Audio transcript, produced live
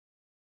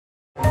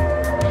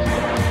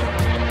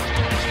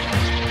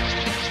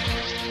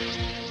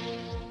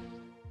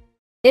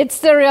It's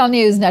the Real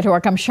News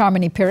Network. I'm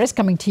Sharmini Pires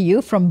coming to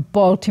you from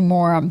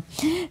Baltimore.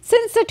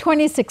 Since the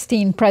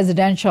 2016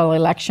 presidential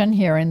election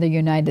here in the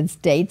United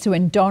States,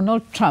 when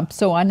Donald Trump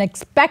so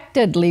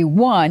unexpectedly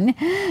won,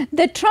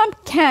 the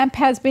Trump camp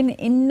has been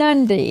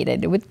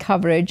inundated with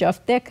coverage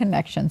of their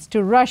connections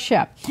to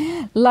Russia,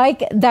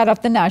 like that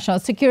of the National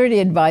Security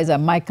Advisor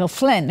Michael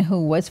Flynn, who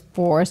was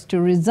forced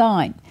to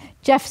resign.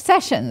 Jeff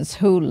Sessions,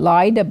 who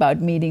lied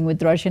about meeting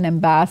with Russian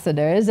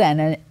ambassadors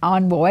and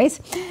envoys,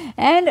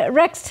 and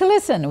Rex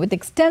Tillerson with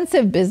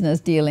extensive business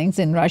dealings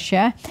in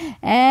Russia.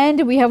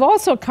 And we have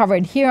also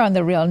covered here on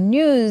The Real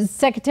News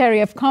Secretary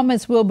of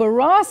Commerce Wilbur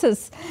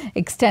Ross's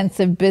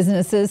extensive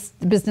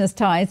business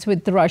ties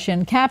with the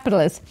Russian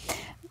capitalists.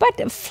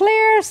 But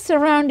flares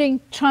surrounding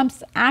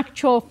Trump's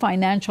actual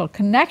financial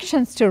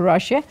connections to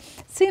Russia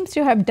seems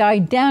to have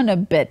died down a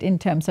bit in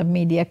terms of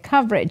media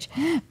coverage.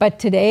 But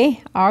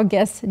today, our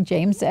guest,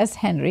 James S.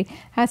 Henry,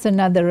 has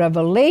another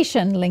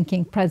revelation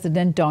linking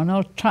President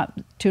Donald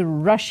Trump to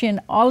Russian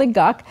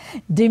oligarch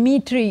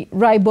Dmitry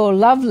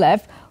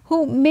Rybolovlev,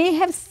 who may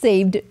have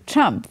saved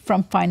Trump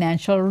from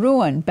financial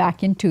ruin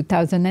back in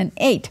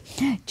 2008.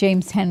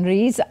 James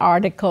Henry's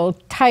article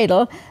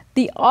titled,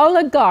 "The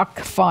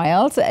Oligarch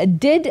Files: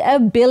 Did a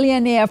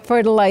Billionaire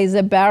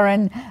Fertilizer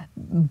Baron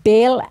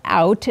Bail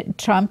Out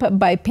Trump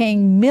by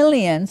Paying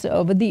Millions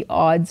Over the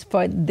Odds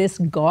for This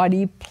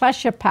Gaudy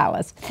Pleasure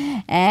Palace?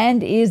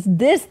 And is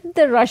this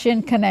the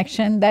Russian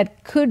connection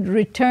that could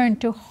return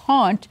to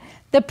haunt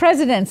the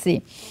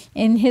presidency?"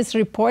 In his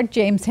report,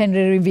 James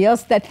Henry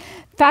reveals that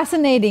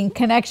fascinating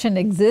connection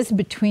exists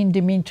between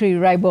Dmitry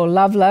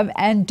Rybolovlev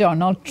and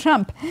Donald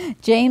Trump.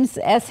 James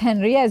S.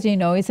 Henry, as you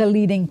know, is a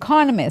leading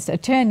economist,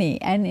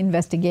 attorney, and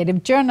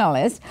investigative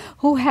journalist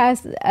who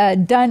has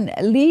done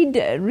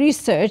lead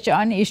research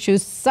on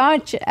issues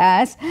such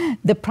as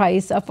the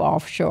price of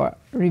offshore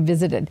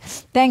revisited.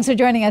 Thanks for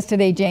joining us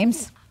today,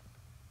 James.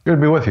 Good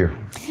to be with you.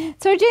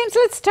 So, James,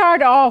 let's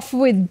start off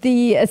with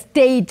the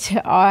estate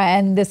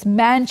and this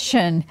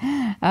mansion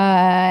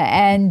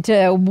and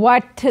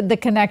what the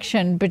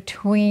connection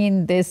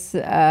between this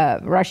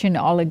Russian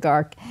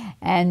oligarch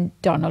and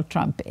Donald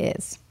Trump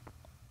is.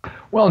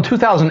 Well, in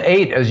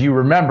 2008, as you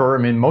remember,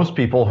 most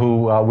people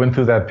who went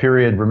through that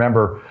period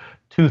remember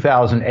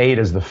 2008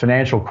 as the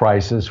financial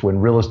crisis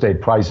when real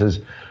estate prices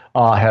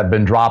had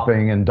been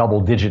dropping in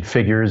double-digit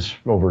figures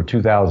over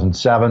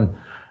 2007.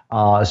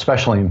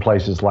 Especially in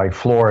places like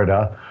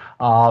Florida.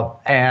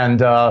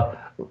 And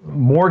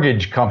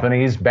mortgage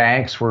companies,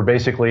 banks, were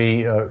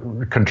basically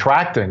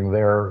contracting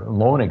their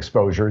loan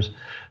exposures.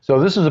 So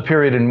this is a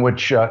period in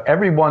which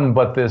everyone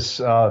but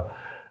this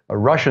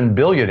Russian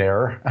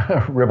billionaire,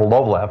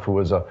 Rybolovlev, who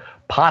was a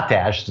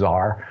potash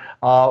czar,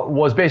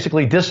 was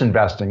basically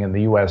disinvesting in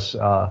the U.S.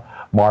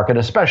 market,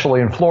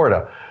 especially in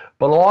Florida.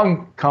 But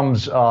along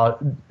comes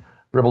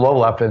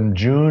Rybolovlev in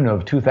June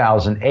of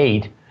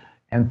 2008,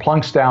 and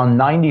plunks down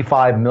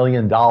 $95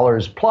 million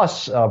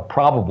plus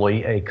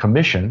probably a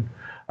commission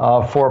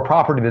for a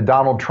property that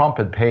Donald Trump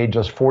had paid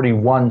just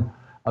 $41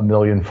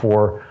 million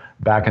for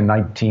back in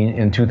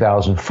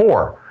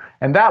 2004.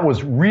 And that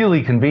was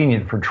really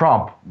convenient for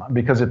Trump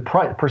because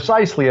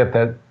precisely at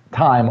that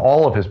time,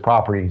 all of his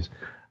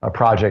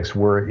projects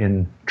were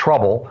in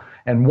trouble.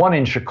 And one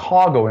in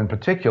Chicago in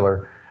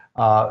particular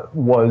he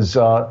was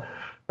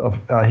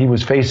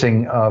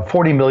facing a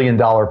 $40 million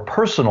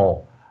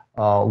personal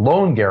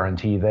loan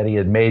guarantee that he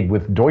had made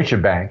with Deutsche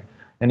Bank,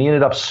 and he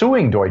ended up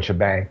suing Deutsche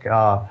Bank,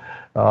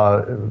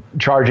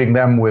 charging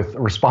them with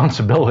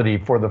responsibility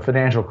for the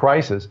financial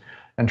crisis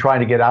and trying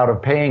to get out of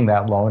paying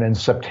that loan in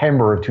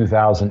September of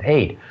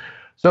 2008.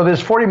 So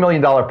this $40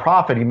 million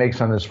profit he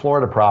makes on this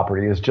Florida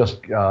property is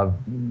just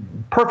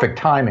perfect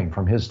timing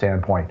from his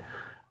standpoint.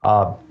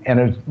 And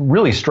it's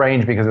really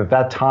strange because at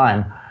that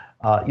time,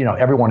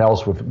 everyone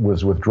else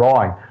was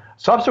withdrawing.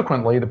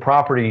 Subsequently, the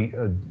property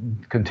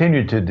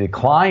continued to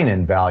decline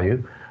in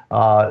value.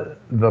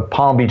 The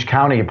Palm Beach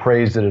County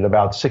appraised it at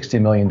about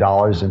 $60 million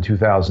in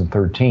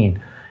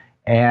 2013.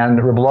 And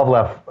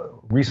Rybolovlev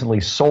recently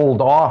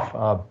sold off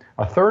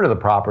a third of the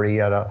property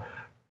at a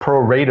pro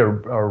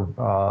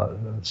rata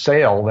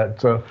sale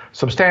that's a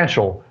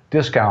substantial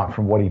discount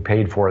from what he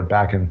paid for it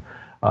back in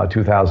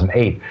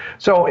 2008.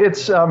 So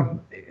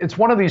it's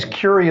one of these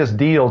curious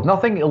deals,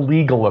 nothing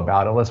illegal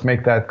about it, let's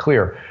make that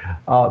clear.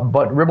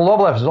 But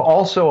Rybolovlev is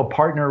also a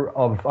partner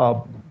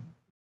of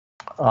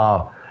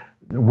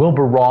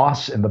Wilbur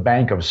Ross in the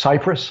Bank of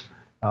Cyprus.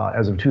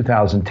 As of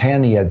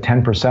 2010, he had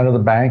 10% of the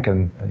bank,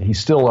 and he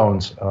still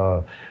owns,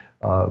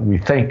 we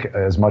think,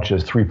 as much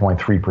as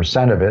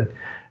 3.3% of it.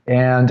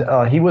 And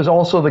he was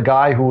also the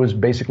guy who was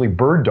basically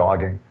bird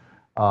dogging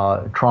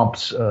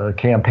Trump's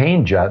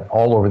campaign jet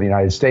all over the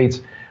United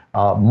States.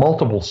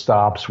 Multiple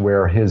stops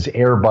where his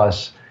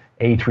Airbus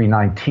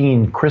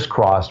A319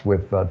 crisscrossed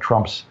with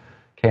Trump's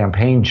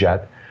campaign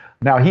jet.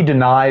 Now, he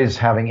denies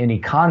having any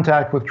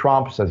contact with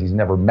Trump, says he's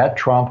never met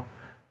Trump.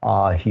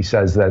 He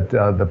says that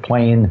the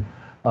plane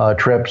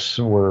trips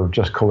were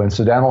just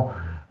coincidental.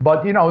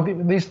 But,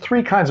 these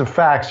three kinds of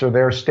facts are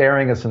there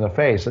staring us in the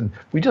face. And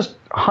we just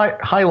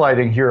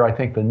highlighting here, I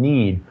think, the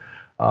need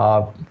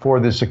for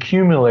this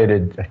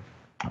accumulated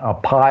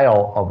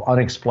pile of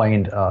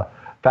unexplained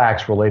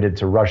facts related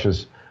to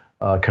Russia's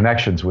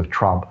connections with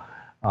Trump.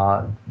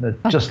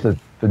 Just the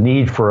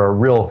need for a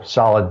real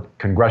solid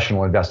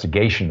congressional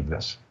investigation of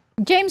this.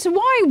 James,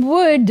 why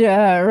would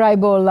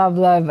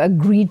Rybolovlev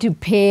agree to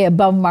pay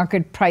above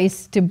market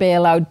price to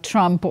bail out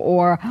Trump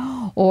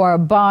or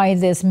buy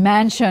this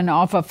mansion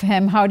off of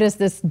him? How does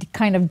this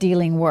kind of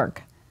dealing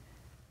work?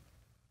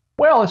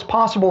 Well, it's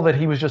possible that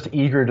he was just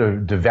eager to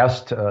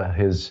divest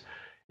his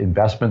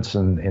investments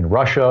in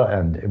Russia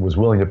and was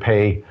willing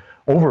to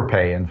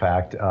overpay, in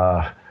fact,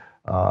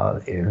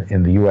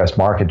 in the U.S.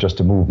 market just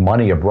to move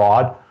money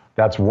abroad.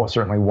 That's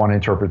certainly one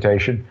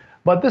interpretation.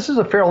 But this is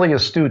a fairly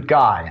astute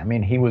guy. I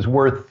mean, he was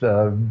worth,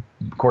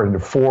 according to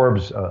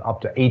Forbes, up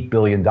to $8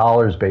 billion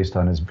based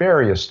on his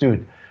very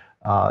astute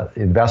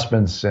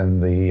investments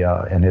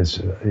in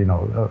his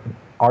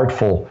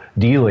artful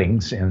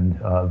dealings in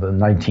the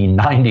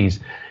 1990s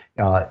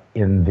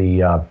in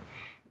the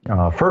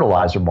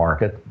fertilizer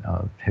market.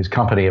 His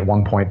company at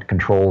one point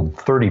controlled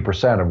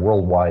 30% of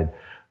worldwide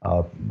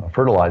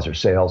fertilizer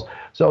sales.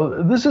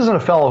 So this isn't a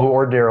fellow who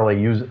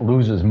ordinarily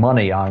loses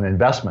money on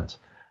investments.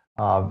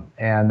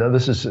 And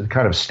this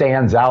kind of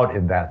stands out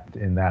in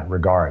that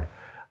regard.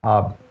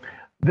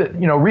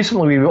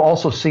 Recently we've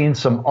also seen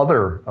some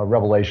other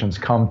revelations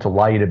come to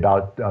light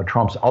about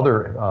Trump's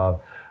other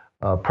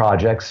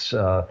projects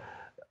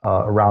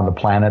around the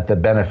planet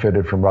that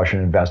benefited from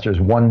Russian investors.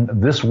 One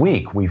this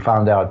week, we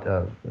found out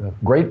a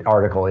great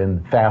article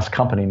in Fast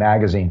Company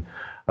magazine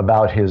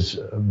about his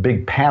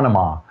big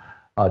Panama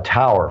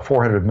tower,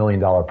 $400 million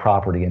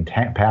property in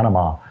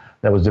Panama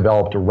that was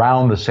developed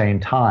around the same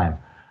time.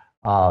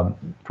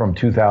 From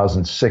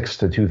 2006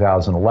 to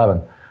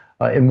 2011,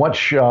 in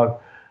which,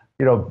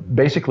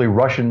 basically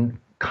Russian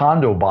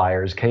condo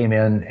buyers came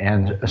in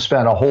and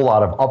spent a whole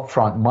lot of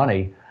upfront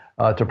money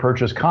to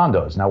purchase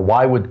condos. Now,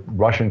 why would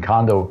Russian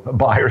condo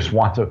buyers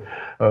want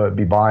to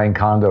be buying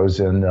condos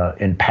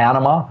in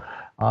Panama?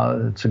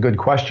 It's a good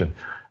question.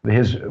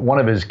 One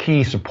of his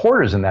key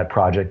supporters in that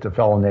project, a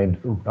fellow named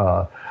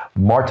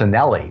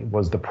Martinelli,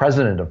 was the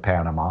president of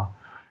Panama,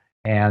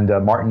 and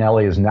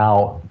Martinelli is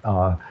now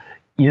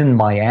in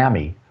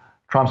Miami.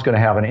 Trump's going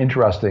to have an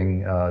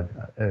interesting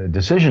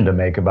decision to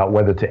make about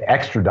whether to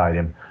extradite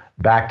him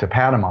back to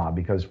Panama,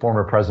 because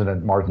former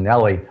President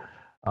Martinelli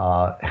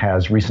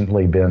has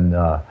recently been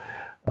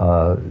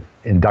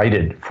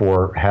indicted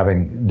for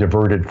having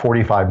diverted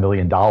 $45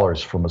 million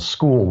from a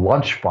school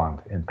lunch fund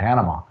in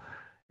Panama,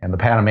 and the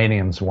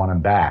Panamanians want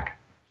him back.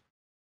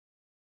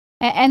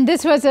 And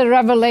this was a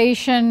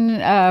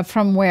revelation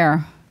from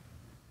where?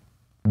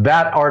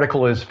 That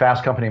article is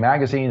Fast Company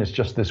magazine. It's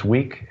just this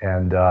week,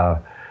 and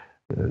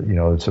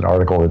it's an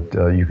article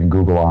that you can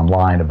Google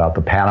online about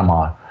the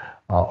Panama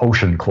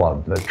Ocean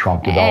Club that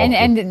Trump developed.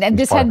 And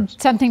this had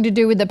something to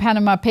do with the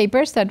Panama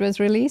Papers that was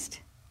released?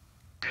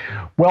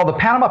 Well, the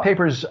Panama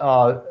Papers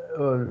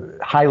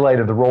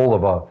highlighted the role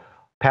of a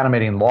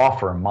Panamanian law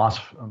firm,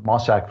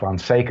 Mossack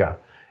Fonseca,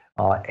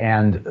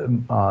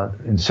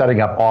 in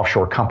setting up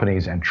offshore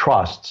companies and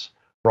trusts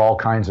for all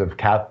kinds of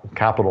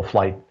capital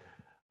flight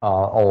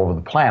all over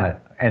the planet.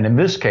 And in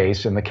this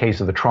case, in the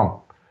case of the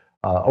Trump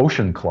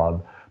Ocean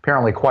Club,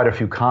 apparently quite a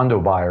few condo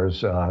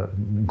buyers,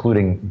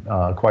 including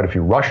quite a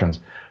few Russians,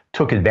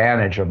 took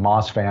advantage of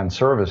Mosfan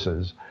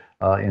services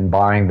in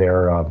buying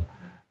their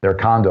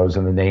condos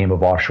in the name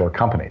of offshore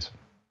companies.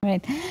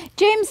 Right.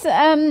 James,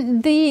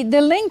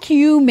 the link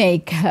you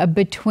make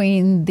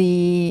between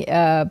the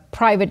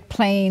private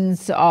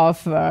planes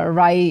of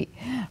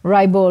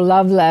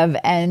Rybolovlev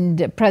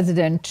and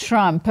President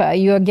Trump,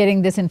 you are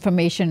getting this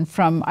information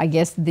from, I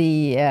guess,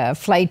 the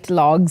flight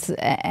logs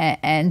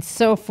and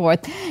so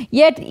forth.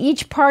 Yet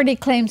each party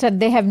claims that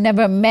they have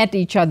never met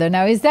each other.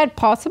 Now, is that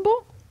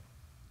possible?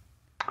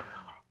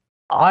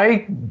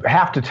 I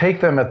have to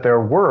take them at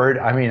their word.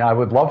 I mean, I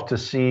would love to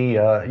see,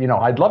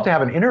 I'd love to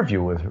have an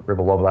interview with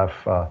Rybolovlev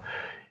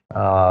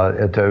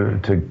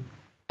to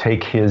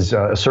take his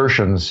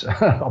assertions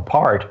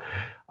apart.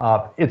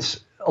 It's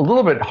a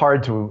little bit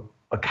hard to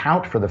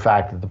account for the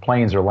fact that the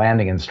planes are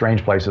landing in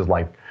strange places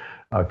like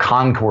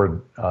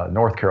Concord,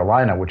 North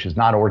Carolina, which is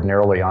not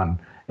ordinarily on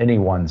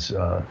anyone's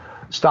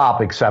stop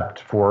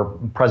except for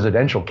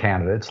presidential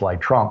candidates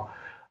like Trump,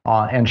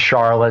 and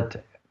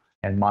Charlotte,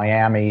 and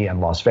Miami and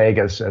Las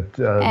Vegas at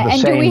the same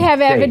And do we have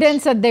dates.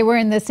 evidence that they were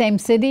in the same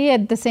city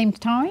at the same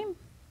time?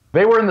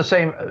 They were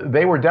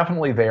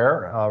definitely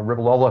there.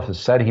 Rybolovlev has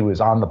said he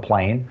was on the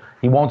plane.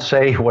 He won't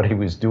say what he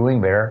was doing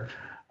there.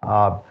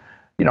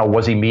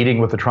 Was he meeting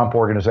with the Trump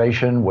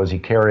organization? Was he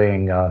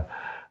carrying,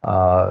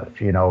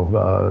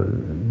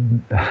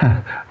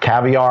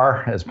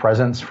 caviar as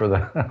presents for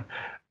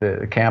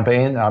the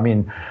campaign? I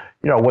mean,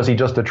 was he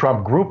just a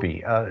Trump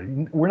groupie?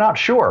 We're not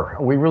sure.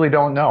 We really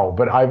don't know.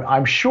 But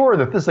I'm sure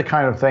that this is the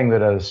kind of thing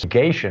that an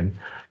investigation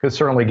could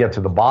certainly get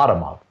to the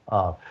bottom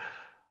of.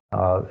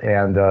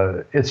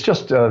 And it's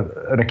just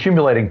an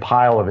accumulating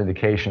pile of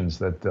indications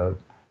that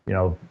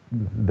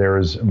there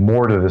is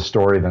more to this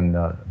story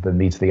than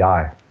meets the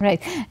eye.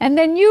 Right. And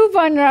then you've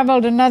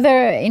unraveled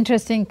another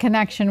interesting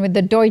connection with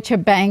the Deutsche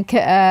Bank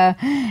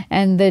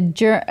and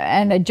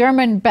a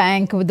German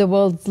bank, the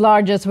world's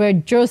largest, where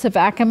Joseph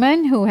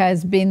Ackerman, who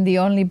has been the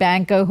only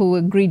banker who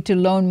agreed to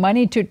loan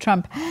money to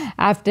Trump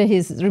after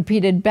his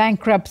repeated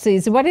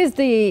bankruptcies. What is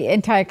the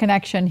entire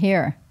connection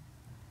here?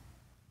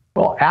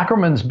 Well,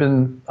 Ackerman's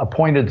been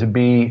appointed to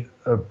be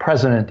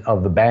president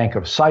of the Bank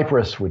of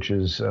Cyprus, which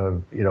is,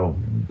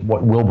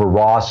 what Wilbur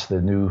Ross, the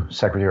new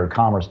Secretary of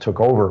Commerce, took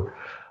over.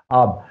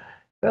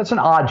 That's an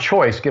odd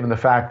choice, given the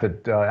fact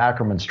that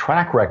Ackerman's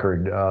track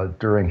record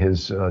during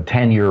his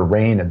 10-year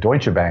reign at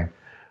Deutsche Bank,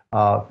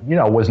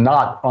 was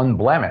not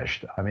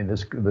unblemished. I mean,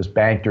 this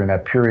bank during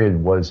that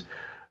period was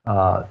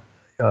found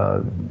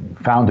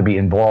to be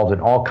involved in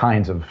all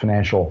kinds of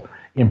financial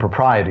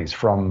improprieties,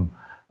 from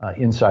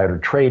insider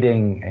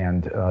trading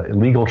and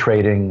illegal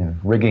trading,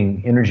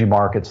 rigging energy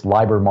markets,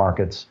 LIBOR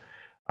markets,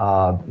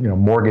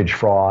 mortgage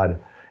fraud,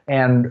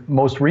 and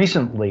most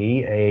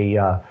recently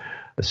a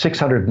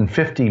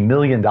 $650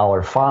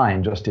 million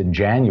fine just in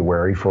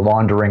January for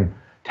laundering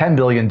 $10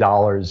 billion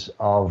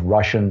of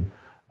Russian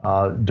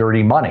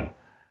dirty money.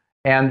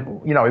 And,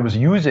 it was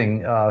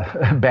using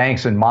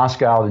banks in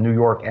Moscow, New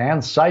York,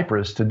 and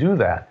Cyprus to do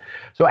that.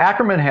 So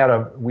Ackerman had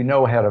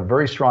a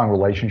very strong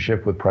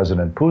relationship with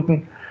President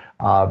Putin.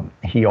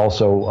 He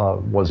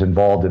also was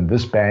involved in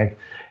this bank,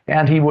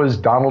 and he was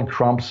Donald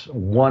Trump's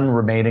one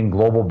remaining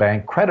global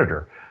bank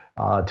creditor.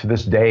 To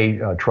this day,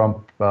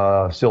 Trump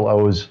still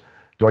owes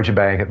Deutsche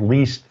Bank at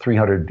least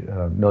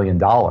 $300 million.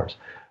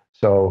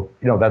 So,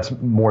 that's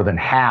more than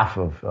half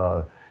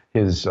of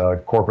his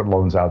corporate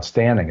loans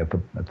outstanding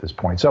at this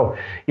point. So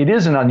it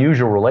is an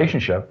unusual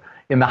relationship.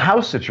 In the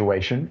House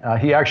situation,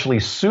 he actually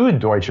sued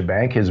Deutsche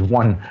Bank, his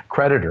one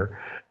creditor,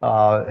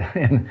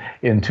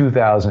 in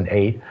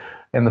 2008.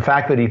 And the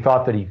fact that he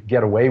thought that he could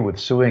get away with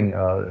suing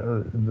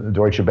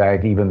Deutsche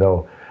Bank, even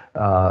though,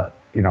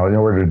 in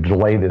order to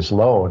delay this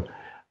loan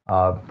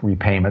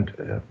repayment,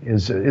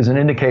 is an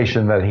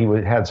indication that he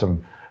had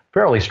some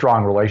fairly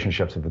strong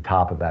relationships at the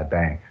top of that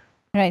bank.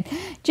 Right.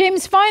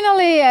 James,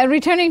 finally,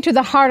 returning to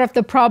the heart of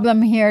the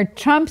problem here,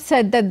 Trump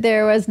said that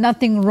there was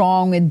nothing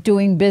wrong with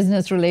doing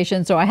business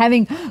relations or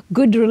having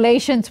good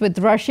relations with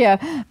Russia.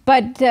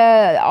 But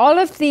all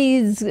of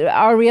these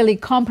are really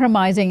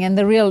compromising. And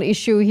the real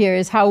issue here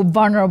is how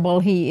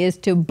vulnerable he is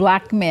to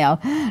blackmail,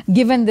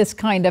 given this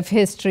kind of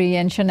history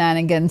and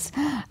shenanigans.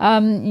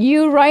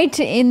 You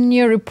write in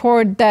your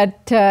report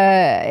that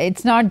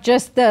it's not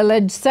just the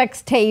alleged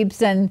sex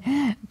tapes,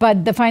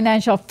 but the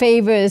financial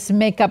favors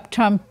make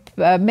Trump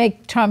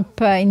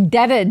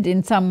indebted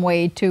in some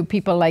way to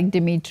people like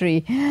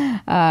Dmitry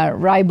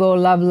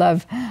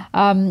Rybolovlev.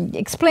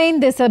 Explain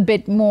this a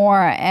bit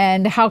more,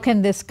 and how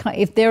can this,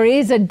 if there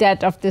is a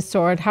debt of this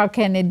sort, how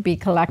can it be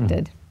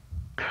collected?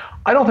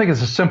 I don't think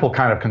it's a simple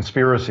kind of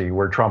conspiracy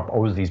where Trump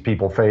owes these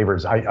people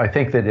favors. I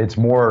think that it's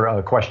more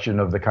a question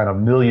of the kind of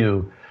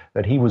milieu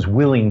that he was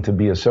willing to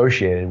be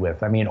associated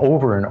with. I mean,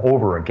 over and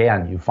over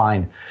again, you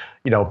find,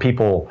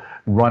 people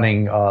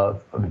running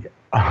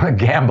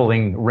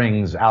gambling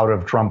rings out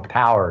of Trump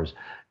Towers.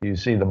 You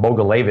see the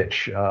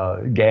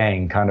Mogilevich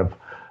gang kind of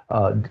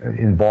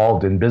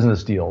involved in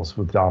business deals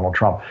with Donald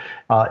Trump.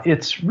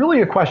 It's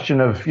really a question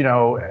of,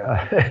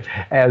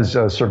 as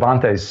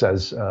Cervantes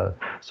says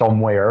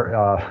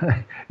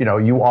somewhere,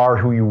 you are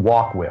who you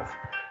walk with.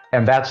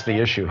 And that's the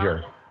issue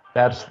here.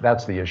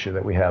 That's the issue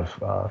that we have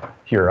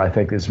here, I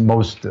think, is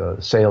most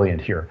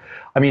salient here.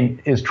 I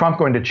mean, is Trump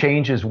going to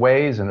change his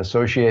ways and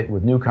associate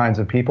with new kinds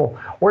of people?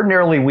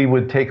 Ordinarily, we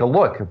would take a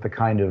look at the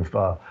kind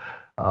of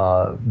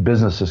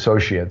business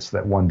associates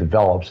that one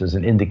develops as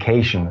an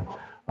indication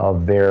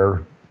of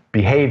their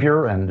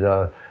behavior and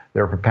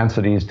their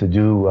propensities to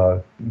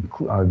do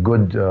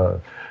good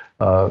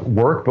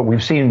work. But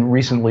we've seen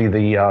recently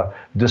the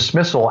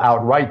dismissal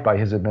outright by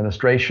his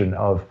administration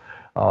of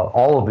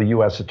all of the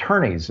U.S.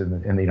 attorneys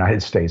in the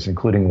United States,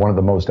 including one of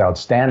the most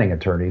outstanding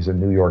attorneys in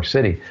New York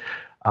City.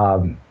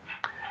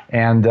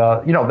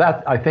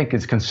 That, I think,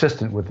 is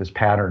consistent with this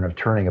pattern of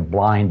turning a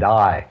blind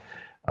eye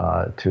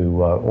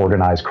to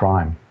organized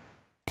crime.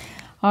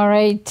 All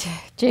right.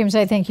 James,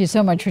 I thank you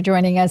so much for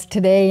joining us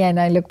today, and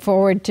I look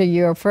forward to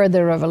your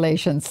further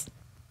revelations.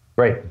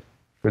 Great.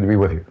 Good to be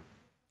with you.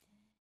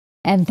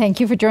 And thank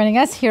you for joining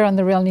us here on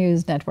the Real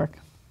News Network.